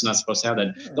character that's not supposed to have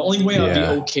that. The only way I'd be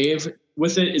okay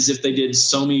with it is if they did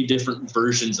so many different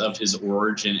versions of his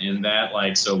origin in that,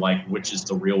 like, so like which is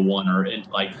the real one, or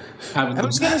like I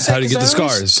was gonna say, how to get the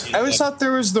scars. I always thought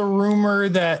there was the rumor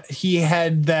that he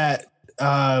had that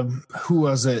who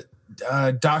was it?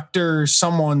 Dr.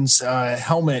 someone's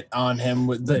helmet on him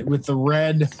with the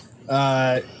red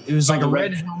it was like a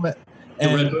red helmet. The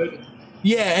Red Hood?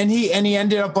 Yeah, and he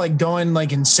ended up like going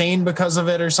like insane because of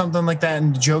it or something like that.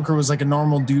 And the Joker was like a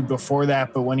normal dude before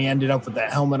that, but when he ended up with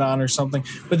that helmet on or something,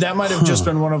 but that might have just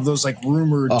been one of those like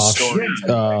rumored stories,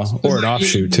 or an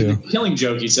offshoot too. Killing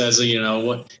Joke, he says,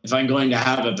 what if I'm going to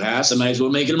have a pass, I might as well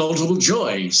make it a multiple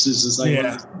choice. It's just like,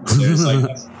 it's like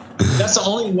that's the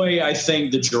only way I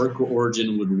think the Joker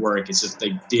origin would work, is if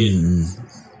they did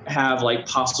have like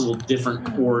possible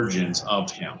different origins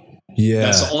of him. Yeah,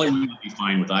 that's the only way I'd be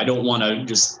fine with it. I don't want to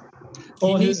just.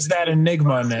 He needs that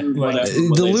enigma in it, like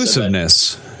the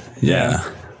elusiveness. Yeah.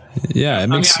 It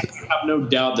makes. I have no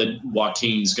doubt that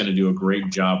Joaquin's going to do a great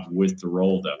job with the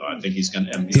role, though. I think he's going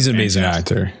to. He's an amazing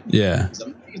actor. Yeah.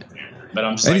 But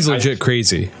I'm just and he's legit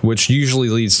crazy, which usually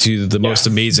leads to the most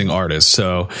amazing artists.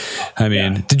 So, I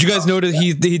mean, did you guys know that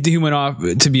he went off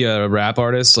to be a rap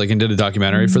artist, like, and did a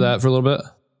documentary for that for a little bit?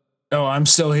 Oh, I'm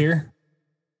Still Here.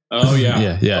 Oh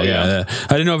yeah. Yeah. I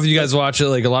didn't know if you guys watch it.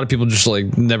 Like, a lot of people just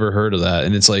like never heard of that,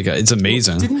 and it's like it's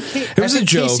amazing. It was a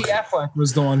joke. Casey Affleck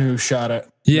was the one who shot it.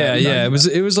 Yeah. It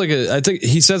was like I think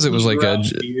he says it was like a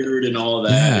beard and all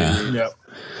that.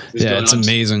 Yeah, it's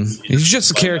amazing. He's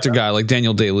just a character guy like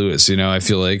Daniel Day-Lewis, I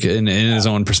feel like in his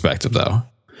own perspective though.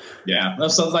 Yeah,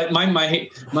 so like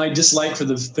my dislike for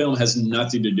the film has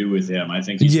nothing to do with him. I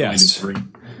think he's going to bring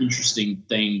an interesting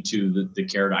thing to the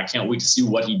character. I can't wait to see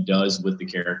what he does with the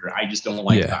character. I just don't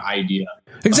like the idea.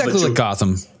 Exactly like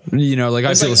Gotham. Like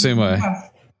I feel the same way.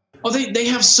 They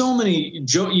have so many.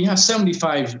 You have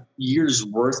 75 years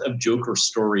worth of Joker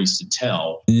stories to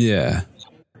tell. Yeah.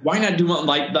 Why not do one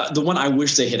like the one I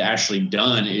wish they had actually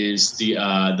done is the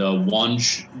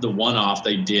one-off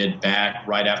they did back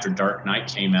right after Dark Knight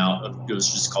came out. It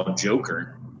was just called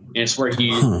Joker, and it's where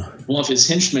one of his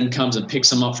henchmen comes and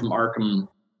picks him up from Arkham,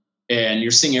 and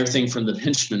you're seeing everything from the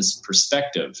henchman's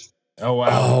perspective. Oh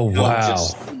wow!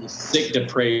 Just a sick,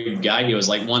 depraved guy. He was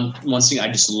like one thing I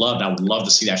just loved. I would love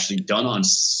to see that actually done on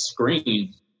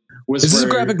screen. Is this a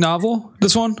graphic novel?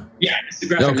 This one? Yeah, it's a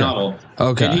graphic novel.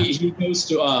 Okay. And he goes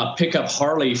to pick up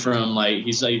Harley from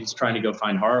he's trying to go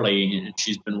find Harley, and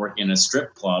she's been working in a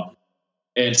strip club,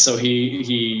 and so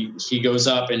he goes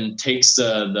up and takes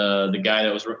the guy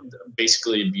that was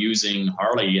basically abusing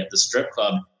Harley at the strip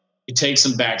club. He takes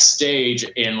him backstage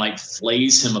and like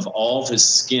flays him of all of his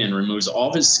skin, removes all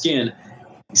of his skin.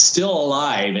 He's still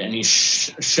alive, and he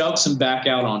shoves him back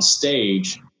out on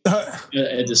stage.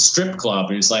 At the strip club,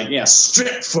 and he's like,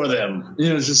 strip for them.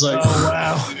 It's just like, oh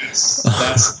wow,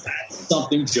 that's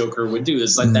something Joker would do.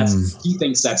 It's like he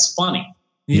thinks that's funny.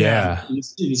 Yeah,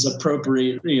 it's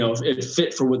appropriate. It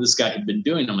fit for what this guy had been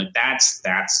doing. I'm like, that's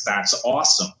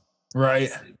awesome,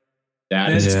 right? That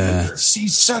is.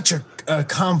 He's such a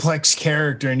complex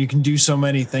character, and you can do so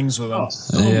many things with him.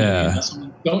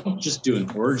 Don't just do an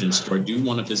origin story. Do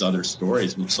one of his other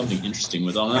stories, something interesting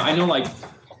with him. I know, like,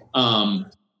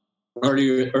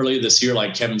 earlier this year,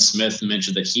 like Kevin Smith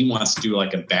mentioned that he wants to do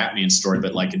like a Batman story,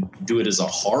 but like do it as a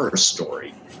horror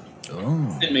story.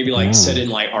 And maybe like set in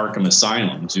like Arkham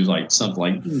Asylum, do like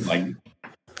something like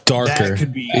darker,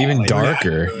 even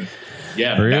darker.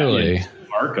 Yeah, really.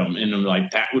 Arkham, and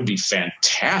like that would be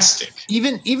fantastic.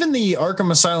 Even the Arkham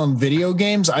Asylum video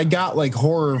games, I got like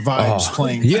horror vibes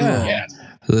playing. Yeah.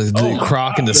 The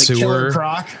Croc in the sewer.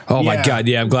 Croc. Oh my God!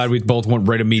 Yeah, I'm glad we both went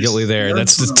right immediately there.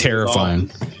 That's just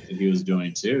terrifying. He was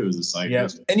doing too. It was like,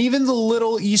 and even the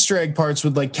little Easter egg parts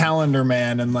with like Calendar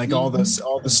Man and like all the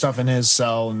stuff in his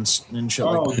cell and shit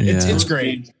like that. It's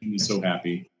great. I'm so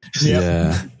happy.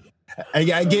 Yeah.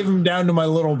 I gave him down to my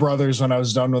little brothers when I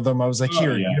was done with them. I was like,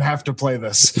 "Here, you have to play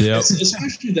this." Yep.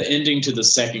 Especially the ending to the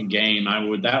second game.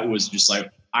 That was just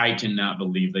like, I cannot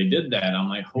believe they did that. I'm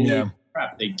like, holy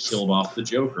crap, they killed off the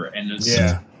Joker, and it's such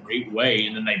a great way.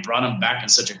 And then they brought him back in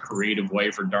such a creative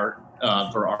way for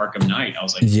Arkham Knight. I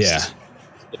was like,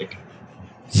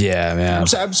 yeah, man.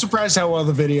 I'm surprised how well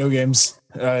the video games,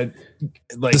 like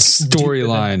the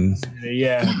storyline.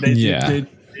 They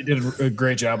did a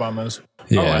great job on those.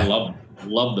 Yeah. I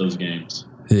love those games.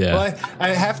 Yeah. Well, I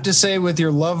have to say, with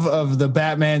your love of the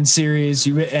Batman series,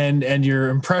 and your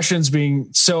impressions being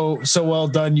so well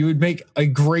done, you would make a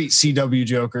great CW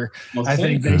Joker. Well, I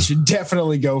think they should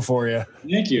definitely go for you.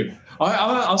 Thank you.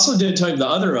 I also did tell you the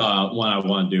other one I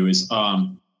want to do is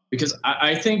because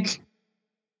I think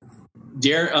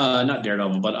not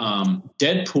Daredevil, but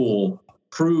Deadpool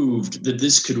proved that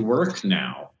this could work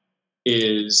now,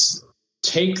 is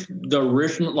take the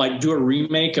original, like do a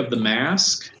remake of The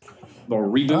Mask or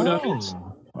reboot of it,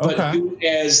 but do it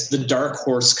as the Dark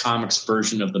Horse Comics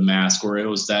version of The Mask, where it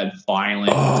was that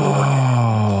violent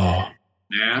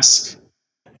mask.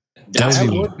 That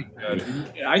would be good.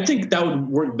 I think that would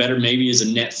work better maybe as a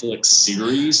Netflix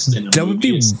series than that would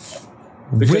be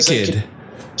wicked.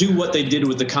 Do what they did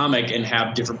with the comic and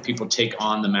have different people take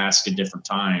on the mask at different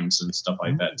times and stuff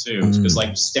like that too. Because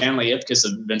like Stanley Ipkiss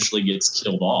eventually gets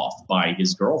killed off by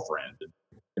his girlfriend,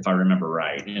 if I remember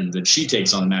right, and then she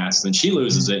takes on the mask, then she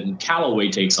loses it, and Calloway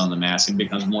takes on the mask and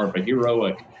becomes more of a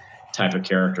heroic type of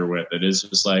character with it. It's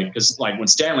just like, because like when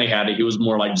Stanley had it, he was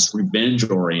more like just revenge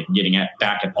oriented, getting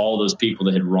back at all those people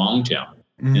that had wronged him.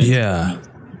 Yeah.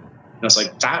 And it's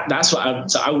like that's what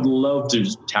I would love to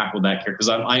tackle that character, because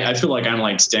I feel like I'm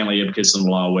like Stanley Ipkiss in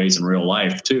a lot of ways in real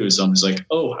life too. So I'm just like,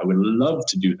 I would love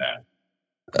to do that.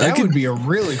 That would be a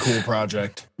really cool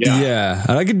project. Yeah.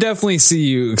 And I could definitely see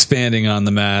you expanding on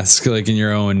The Mask, like in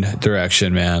your own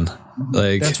direction, man.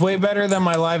 Like that's way better than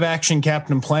my live action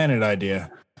Captain Planet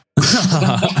idea.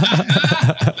 God,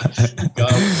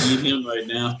 we need him right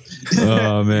now.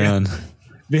 Oh man,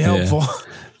 be helpful.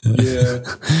 Yeah.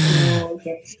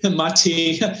 My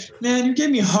tea, man, you gave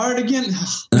me hard again.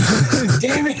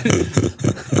 Damn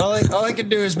it! All I can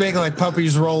do is make like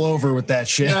puppies roll over with that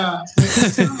shit. Yeah.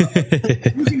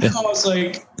 You can cause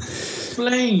like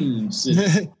flames,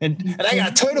 and I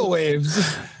got tidal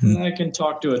waves. And I can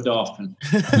talk to a dolphin.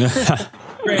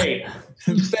 Great.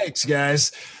 Thanks,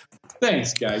 guys.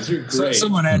 You're great.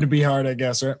 Someone had to be hard, I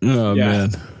guess, right? Oh man.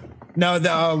 No,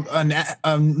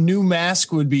 a new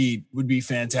Mask would be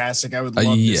fantastic. I would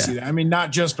love to see that. I mean,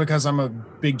 not just because I'm a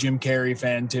big Jim Carrey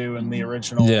fan too, and the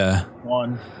original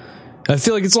one. I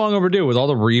feel like it's long overdue with all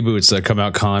the reboots that come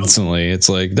out constantly. It's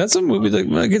like that's a movie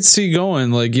that I could see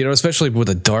going, like, you know, especially with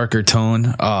a darker tone.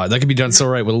 That could be done so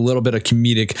right with a little bit of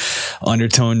comedic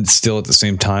undertone still at the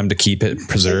same time to keep it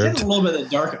preserved. A little bit of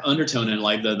dark undertone in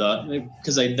like the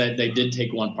because they did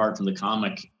take one part from the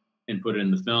comic and put it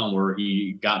in the film where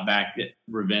he got back at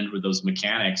revenge with those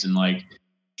mechanics and like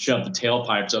shoved the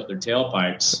tailpipes up their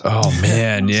tailpipes. Oh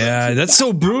man, yeah, that's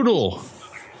so brutal.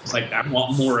 It's like, I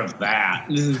want more of that.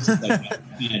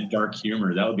 Like, dark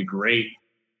humor. That would be great.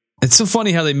 It's so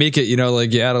funny how they make it, you know,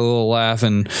 like you add a little laugh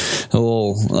and a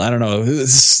little, I don't know,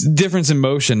 difference in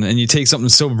motion, and you take something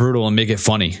so brutal and make it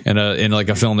funny in like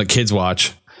a film that kids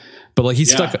watch. But like he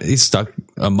stuck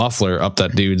a muffler up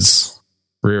that dude's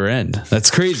rear end. That's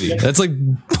crazy. That's like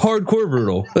hardcore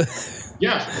brutal.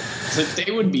 Yeah, so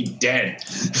they would be dead.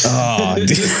 Oh,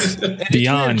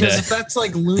 beyond dead. If that's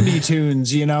like Looney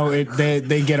Tunes, you know,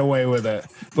 they get away with it.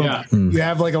 But you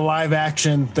have like a live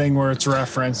action thing where it's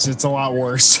referenced, it's a lot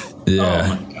worse. Yeah.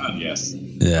 Oh my god, yes.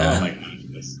 Yeah. Oh my god,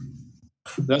 yes.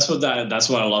 That's what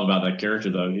I love about that character,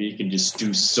 though. He can just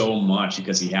do so much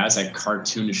because he has that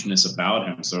cartoonishness about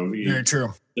him. So he very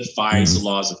true. Defies the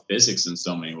laws of physics in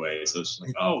so many ways. So it's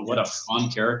like, oh, what a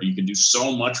fun character! You can do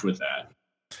so much with that.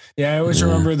 Yeah, I always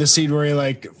remember the scene where he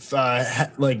like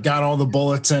got all the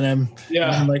bullets in him.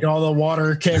 Yeah, and like all the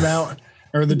water came out,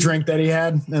 or the drink that he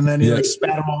had, and then he like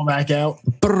spat them all back out.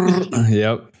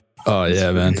 Yep. Oh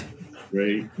yeah, man.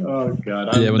 Great. Oh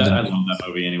god, I love that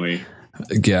movie anyway.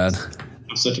 God,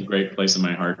 it's such a great place in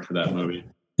my heart for that movie.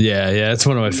 Yeah, it's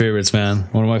one of my favorites, man.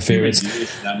 One of my favorites.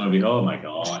 That movie. Oh my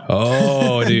god.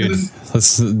 Oh, dude,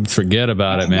 let's forget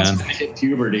about it, man. Hit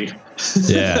puberty.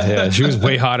 Yeah, she was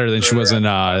way hotter than she was in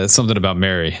Something About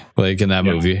Mary, like in that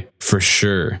movie, for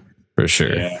sure.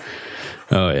 Yeah.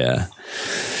 Oh yeah.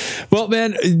 Well,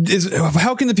 man,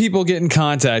 how can the people get in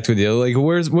contact with you? Like,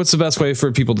 what's the best way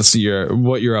for people to see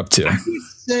what you're up to? I would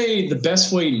say the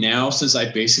best way now, since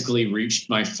I basically reached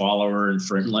my follower and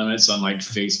friend limits on like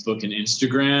Facebook and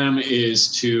Instagram,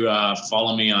 is to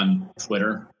follow me on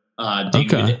Twitter,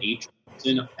 David H.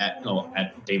 Thornton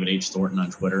at David H. Thornton on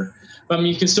Twitter. But I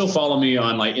mean, you can still follow me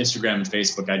on like Instagram and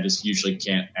Facebook. I just usually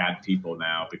can't add people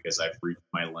now because I've reached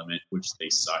my limit, which they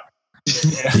suck.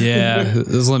 Yeah,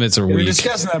 those limits are weak. We were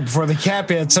discussing that before. The cap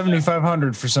had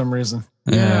 7,500 for some reason.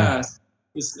 Yeah.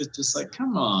 It's just like,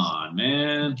 come on,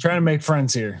 man. I'm trying to make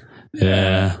friends here.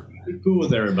 Yeah. Be cool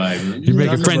with everybody. You're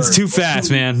making friends too fast,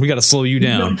 man. We got to slow you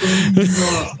down.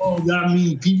 Oh, that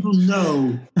means people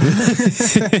know.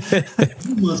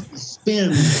 You must be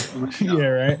spinning. Yeah,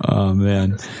 right. Oh,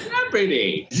 man.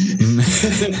 Celebrity.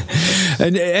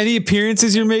 And any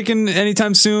appearances you're making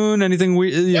anytime soon? Anything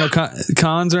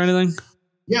cons or anything?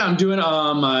 Yeah, I'm doing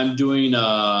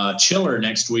Chiller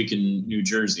next week in New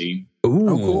Jersey. Ooh, Ooh.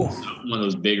 Oh, cool. One of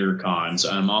those bigger cons.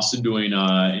 I'm also doing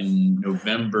in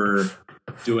November,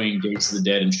 doing Days of the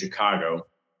Dead in Chicago,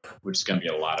 which is going to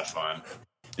be a lot of fun.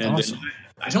 And Awesome.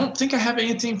 I don't think I have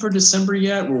anything for December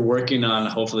yet. We're working on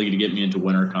hopefully to get me into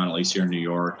WinterCon, at least here in New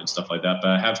York and stuff like that.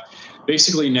 But I have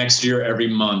basically next year, every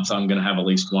month, I'm going to have at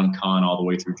least one con all the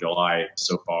way through July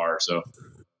so far. So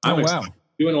I'm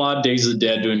doing a lot of Days of the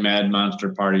Dead, doing Mad Monster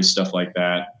parties, stuff like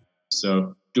that.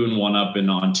 So doing one up in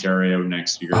Ontario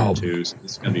next year too. So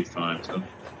it's going to be fun. So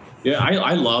yeah,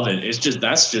 I love it. It's just,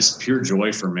 that's just pure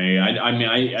joy for me. I mean,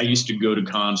 I used to go to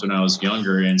cons when I was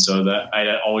younger, and so that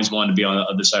I always wanted to be on the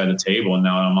other side of the table, and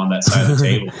now I'm on that side of the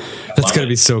table. That's gotta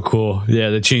be so cool.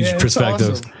 Yeah, the change perspective.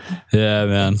 Awesome. Yeah,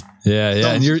 man.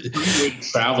 Yeah. And you're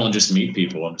travel and just meet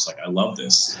people. I'm just like, I love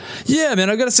this. Yeah, man.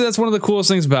 I gotta say that's one of the coolest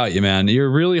things about you, man. You're a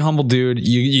really humble dude.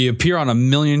 You appear on a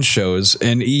million shows,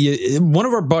 and one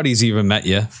of our buddies even met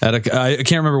you at I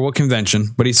can't remember what convention,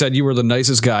 but he said you were the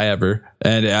nicest guy ever,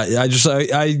 and I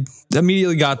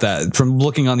immediately got that from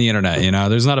looking on the internet. You know,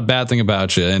 there's not a bad thing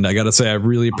about you, and I gotta say I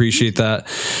really appreciate that,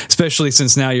 especially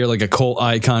since now you're like a cult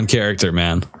icon character,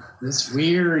 man. It's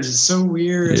weird. It's so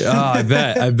weird. Yeah, I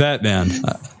bet, man.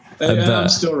 I'm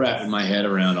still wrapping my head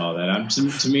around all that.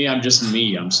 To me, I'm just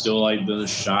me. I'm still like the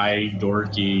shy,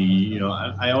 dorky. You know,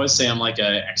 I always say I'm like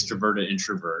an extroverted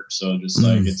introvert. So just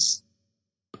like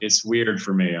it's weird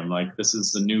for me. I'm like, this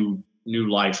is the new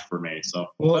life for me. So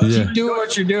keep doing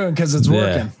what you're doing because it's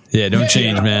working. Yeah, don't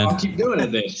change, man. I'll keep doing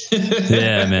it then.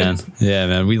 Yeah,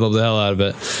 man. We love the hell out of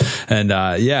it. And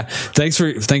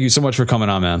thank you so much for coming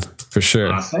on, man. For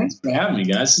sure. Thanks for having me,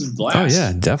 guys. This is a blast. Oh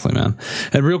yeah, definitely, man.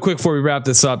 And real quick before we wrap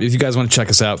this up, if you guys want to check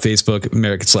us out, Facebook,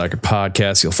 American Slacker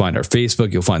Podcast, you'll find our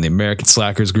Facebook, you'll find the American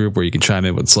Slackers group where you can chime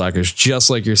in with slackers just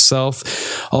like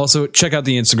yourself. Also, check out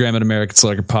the Instagram at American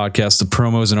Slacker Podcast, the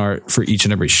promos and art for each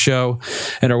and every show.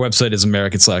 And our website is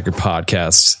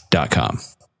AmericanSlackerPodcast.com.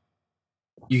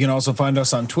 You can also find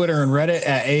us on Twitter and Reddit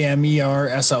at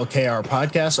AMERSLKR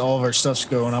Podcast. All of our stuff's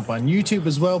going up on YouTube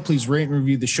as well. Please rate and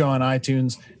review the show on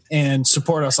iTunes and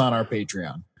support us on our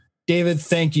Patreon. David,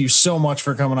 thank you so much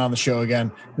for coming on the show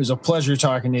again. It was a pleasure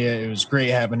talking to you. It was great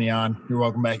having you on. You're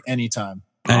welcome back anytime.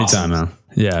 Anytime, man.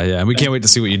 Yeah. And we can't wait to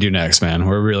see what you do next, man.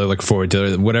 We're really looking forward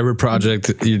to it. Whatever project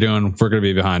you're doing, we're going to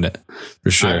be behind it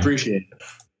for sure. I appreciate it.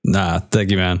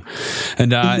 Thank you, man.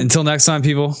 And until next time,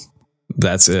 people,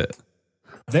 that's it.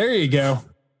 There you go.